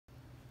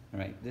All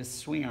right, this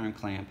swing arm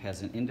clamp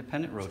has an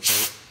independent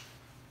rotate.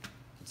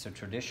 It's a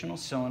traditional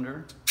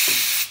cylinder,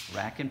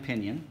 rack and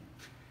pinion.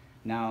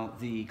 Now,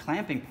 the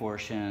clamping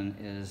portion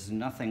is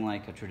nothing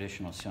like a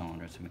traditional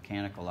cylinder. It's a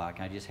mechanical lock.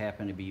 I just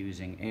happen to be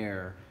using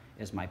air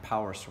as my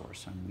power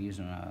source. I'm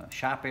using a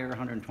shop air,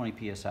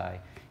 120 psi.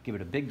 Give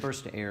it a big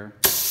burst of air,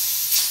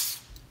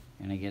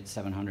 and I get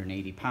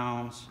 780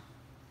 pounds.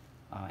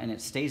 And it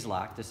stays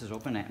locked. This is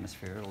open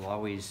atmosphere. It'll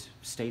always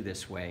stay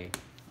this way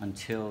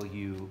until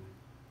you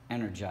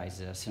energize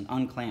this and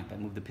unclamp it,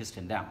 move the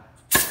piston down.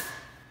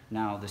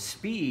 Now, the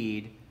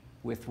speed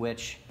with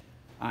which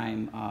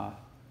I'm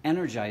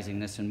energizing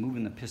this and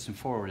moving the piston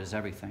forward is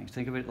everything.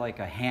 Think of it like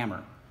a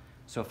hammer.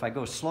 So if I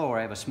go slower,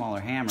 I have a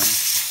smaller hammer.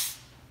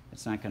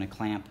 It's not going to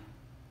clamp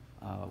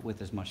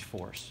with as much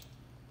force.